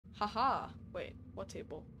Haha! Wait, what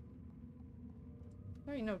table?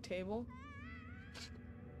 There ain't no table.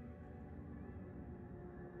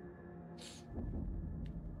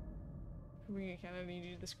 We kinda need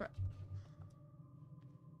you to describe.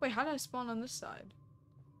 Wait, how did I spawn on this side?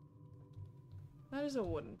 That is a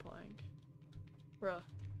wooden plank. Bruh.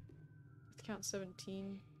 Let's count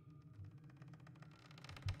 17.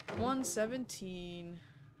 117.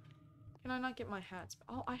 Can I not get my hats?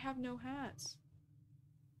 Oh, I have no hats.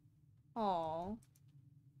 Aww.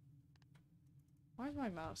 Why is my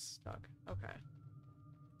mouse stuck? Okay.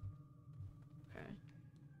 Okay.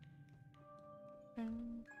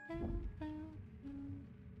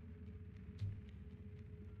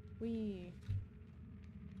 We.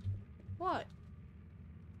 What?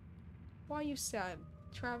 Why are you sad?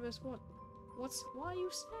 Travis, what? Why are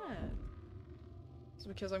you sad? It's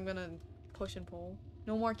because I'm gonna push and pull.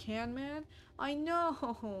 No more can man? I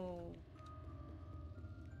know!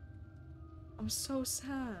 I'm so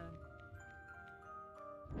sad.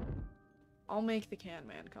 I'll make the can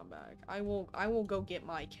man come back. I will go get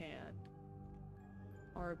my can.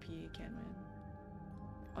 RP can man.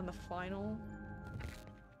 On the final?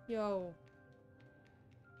 Yo.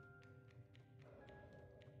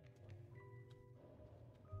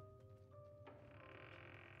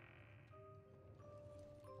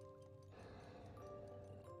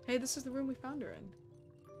 Hey, this is the room we found her in.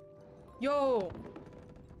 Yo!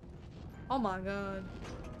 Oh my god.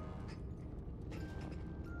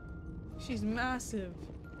 She's massive.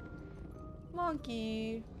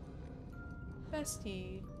 Monkey.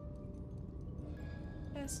 Bestie.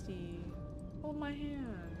 Bestie. Hold my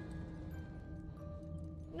hand.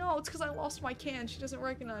 No, it's because I lost my can. She doesn't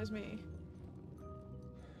recognize me.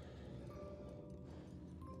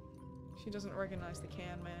 She doesn't recognize the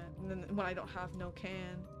can, man. And then when I don't have no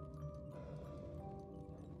can.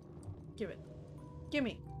 Give it.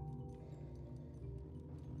 Gimme.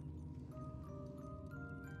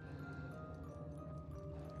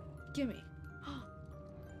 Gimme.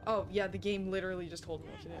 Oh, yeah, the game literally just told me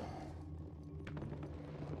what to do.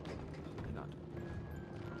 Oh my god.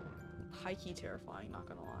 High-key terrifying, not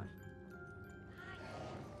gonna lie.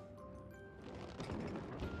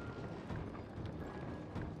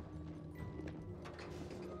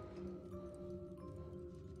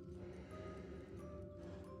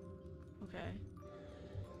 Okay.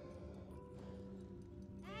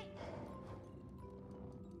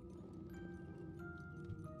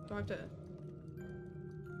 Do I have to...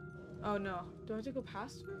 Oh no. Do I have to go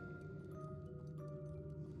past her?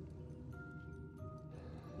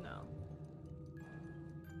 No.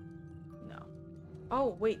 No.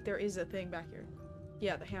 Oh, wait, there is a thing back here.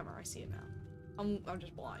 Yeah, the hammer. I see it now. I'm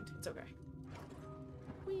just blind. It's okay.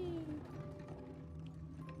 Whee!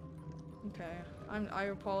 Okay. I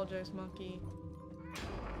apologize, monkey.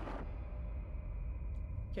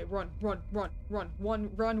 Okay, run, run, run, run.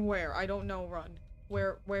 Run where? I don't know, run.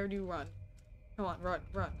 Where do you run? Come on, run,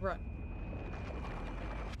 run, run.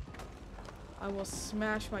 I will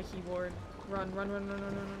smash my keyboard. Run, run, run, run,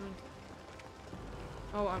 run, run, run.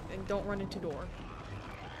 Oh, and don't run into door.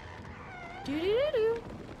 Do-do-do-do.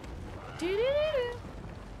 Do-do-do-do.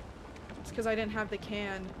 It's because I didn't have the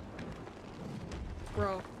can.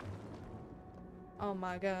 Bro. Oh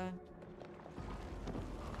my god.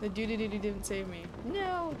 The doo-doo-doo-doo didn't save me.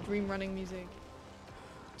 No! Dream running music.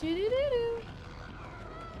 Doo-doo-doo-doo.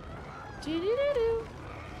 Doo-doo-doo-doo.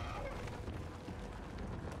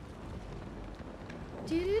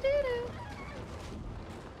 Doo-doo-doo-doo.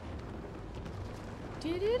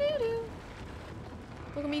 Doo-doo-doo-doo.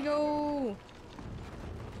 Look at me go!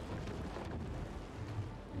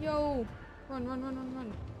 Yo! Run, run, run, run,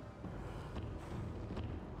 run.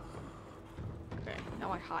 Okay,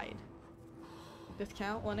 now I hide.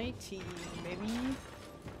 Discount 118, baby.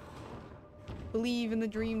 Believe in the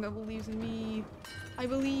dream that believes in me. I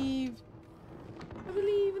believe. I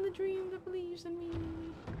believe in the dream that believes in me.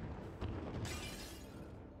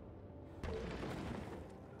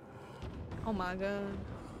 Oh my god.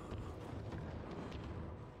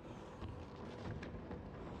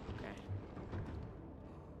 Okay.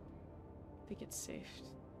 I think it's safe.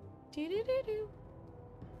 Do-do-do-do.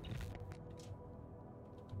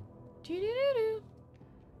 Do-do-do-do.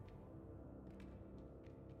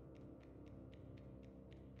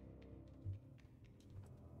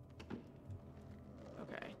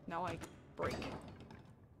 Okay, now I break.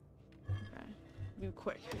 Okay. Move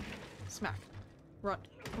quick. Smack. Run.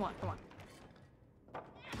 Come on, come on.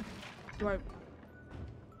 Do I...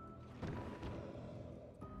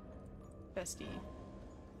 Bestie.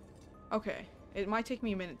 Okay. It might take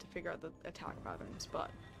me a minute to figure out the attack patterns,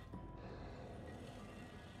 but...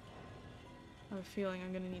 I have a feeling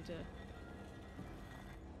I'm gonna need to...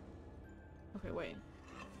 Okay, wait.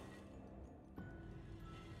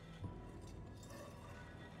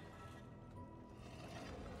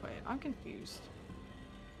 Wait, I'm confused.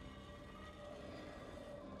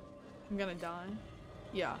 I'm gonna die?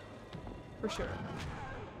 Yeah. For sure.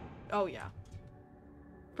 Oh yeah.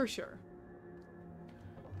 For sure.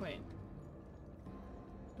 Wait.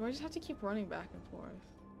 Do I just have to keep running back and forth?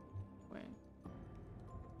 Wait.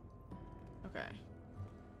 Okay.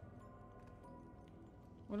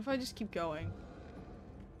 What if I just keep going?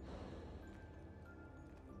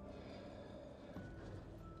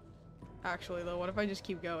 Actually though, what if I just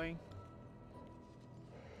keep going?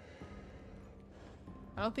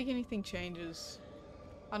 I don't think anything changes.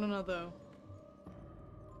 I don't know though.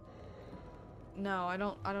 No, I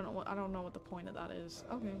don't know what the point of that is.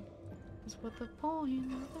 Okay. That's what the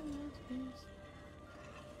point of that is.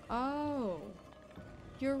 Oh.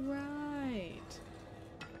 You're right.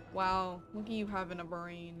 Wow, look at you having a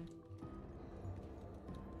brain.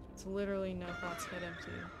 It's literally no thoughts head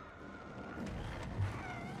empty.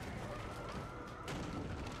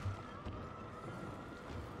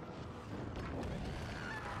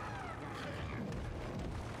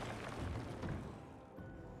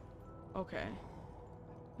 Okay.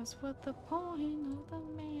 That's what the point of the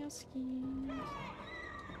mask is.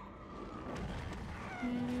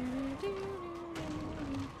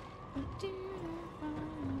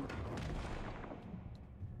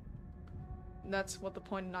 That's what the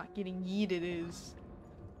point of not getting yeeted is.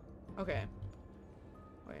 Okay.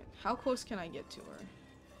 Wait, how close can I get to her?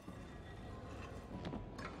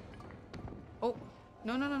 Oh!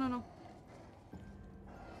 No, no, no, no, no.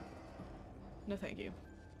 No, thank you.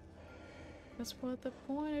 That's what the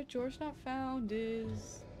point of George Not Found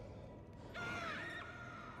is.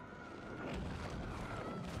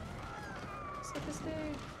 Set the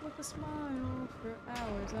stage with a smile for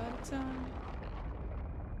hours at a time.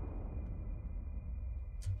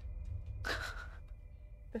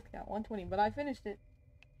 Fifth count, 120, but I finished it.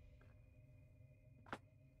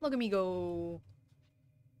 Look at me go.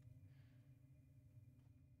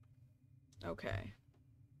 Okay.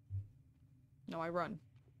 No, I run.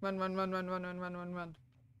 Run, run, run, run, run, run, run, run, run.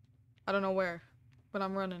 I don't know where, but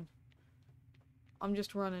I'm running. I'm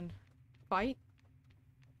just running. Fight?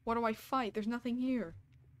 What do I fight? There's nothing here.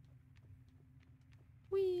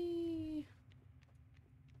 Whee!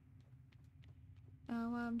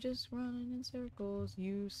 Now I'm just running in circles.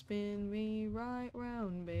 You spin me right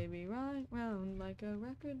round, baby, right round. Like a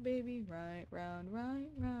record, baby, right round, right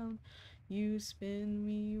round. You spin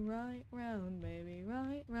me right round, baby,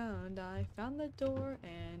 right round. I found the door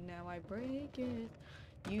and now I break it.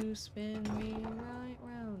 You spin me right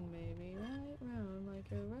round, baby, right round. Like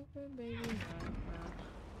a record, baby, right round.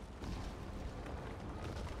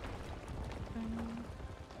 Round,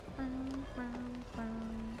 round, round,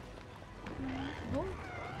 round. Oh.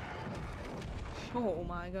 Oh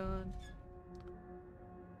my god.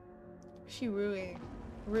 She really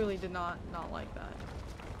did not like that.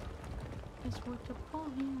 It's what the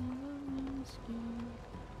point of asking.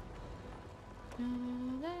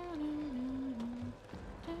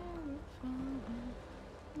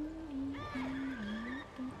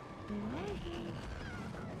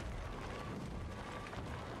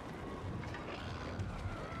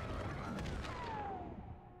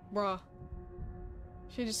 Bruh.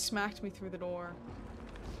 She just smacked me through the door.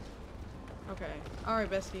 Okay. Alright,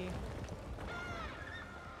 bestie.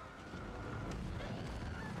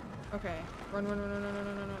 Okay. Run, run, run, run, run, run,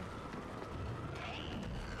 run, run.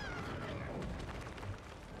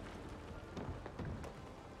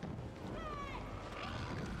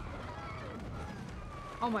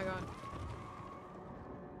 Oh my god.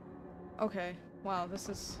 Okay. Wow, this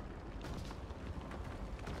is...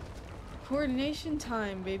 coordination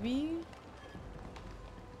time, baby.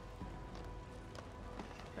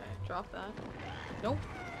 Okay, drop that. Nope.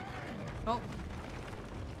 Nope.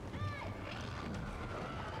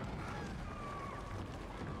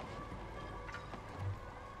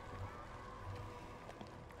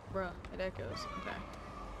 Bruh, it echoes. Okay.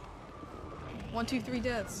 1, 2, 3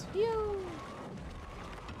 deaths. Yo!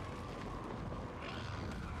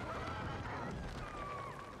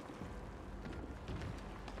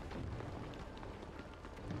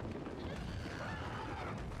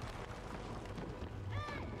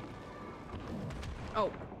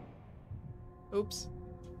 Oh. Oops.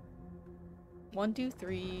 1, 2,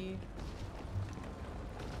 3.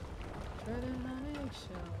 Treading on eggshells.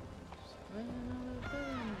 Running on the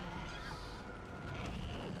bends.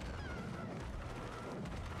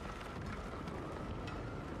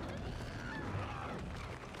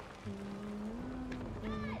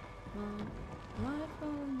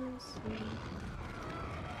 see.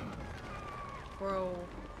 Bro.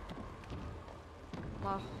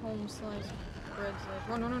 My home slice bread slice.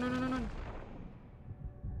 Run, run, run, run, run, run.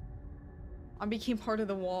 I became part of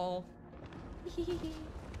the wall. I'm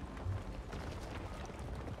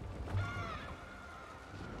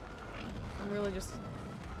really just...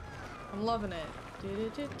 I'm loving it. Do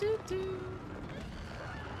do do do do.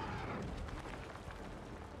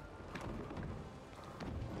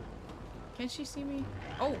 Can she see me?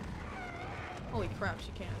 Oh! Holy crap,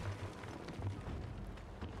 she can.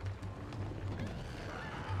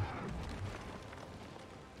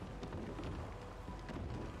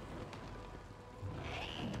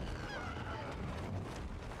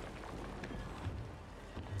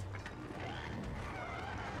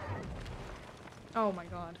 Oh my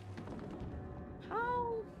god.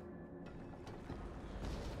 How?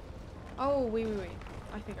 Oh, wait, wait, wait.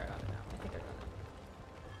 I think I got it now. I think I got it.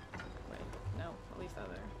 Wait, no. I'll leave that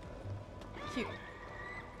there. Cute.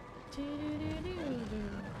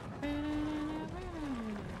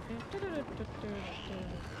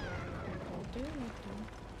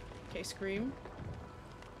 Okay, scream.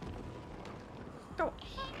 Go!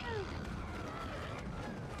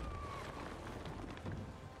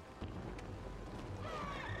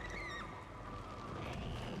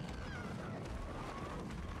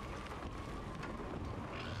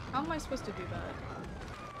 How am I supposed to do that?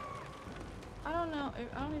 I don't know.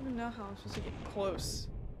 I don't even know how I'm supposed to get close.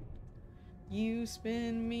 You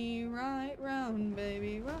spin me right round,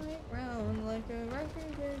 baby, right round, like a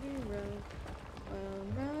record, baby, round,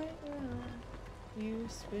 round, right round. You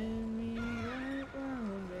spin me right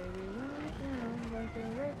round, baby, right round, like a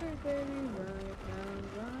record, baby, right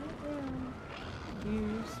round.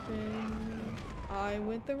 You spin me. I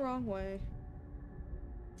went the wrong way.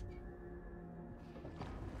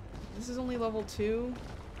 This is only level 2?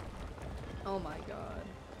 Oh my god.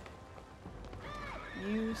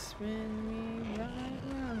 You spin me right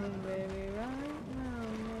round, baby, right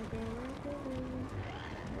round, like a record, baby.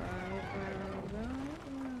 Right round, right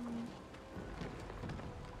round.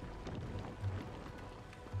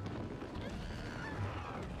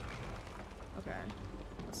 Okay.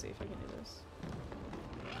 Let's see if I can do this.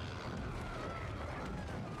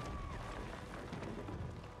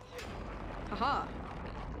 Haha!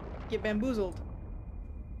 Get bamboozled.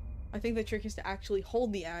 I think the trick is to actually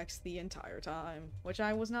hold the axe the entire time, which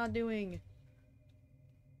I was not doing.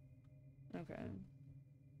 Okay.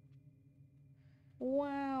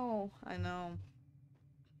 Wow. I know.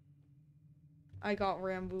 I got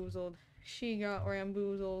ramboozled. She got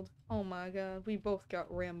ramboozled. Oh my god, we both got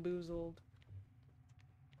ramboozled.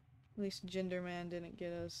 At least Gender Man didn't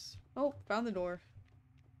get us. Oh, found the door.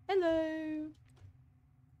 Hello!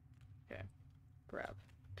 Okay. Grab.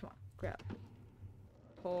 Come on, grab.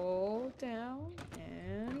 Hold down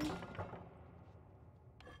and...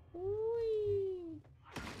 Whee!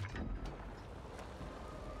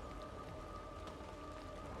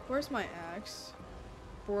 Where's my axe?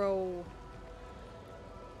 Bro.